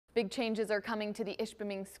Big changes are coming to the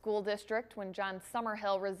Ishpeming School District. When John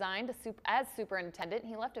Summerhill resigned as superintendent,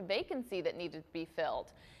 he left a vacancy that needed to be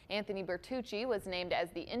filled. Anthony Bertucci was named as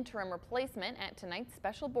the interim replacement at tonight's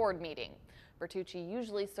special board meeting. Bertucci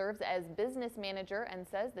usually serves as business manager and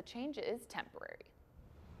says the change is temporary.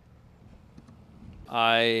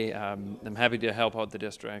 I am happy to help out the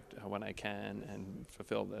district when I can and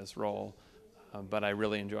fulfill this role, but I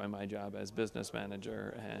really enjoy my job as business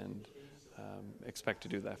manager and expect to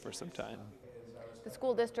do that for some time. The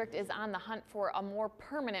school district is on the hunt for a more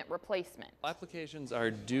permanent replacement. Applications are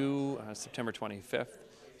due September 25th,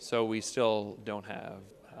 so we still don't have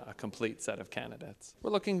a complete set of candidates.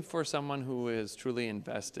 We're looking for someone who is truly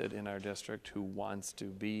invested in our district, who wants to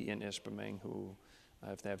be in Ishpeming, who,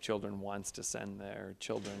 if they have children, wants to send their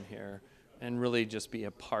children here and really just be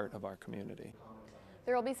a part of our community.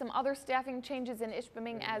 There will be some other staffing changes in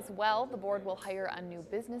Ishpeming as well. The board will hire a new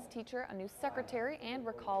business teacher, a new secretary, and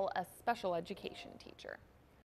recall a special education teacher.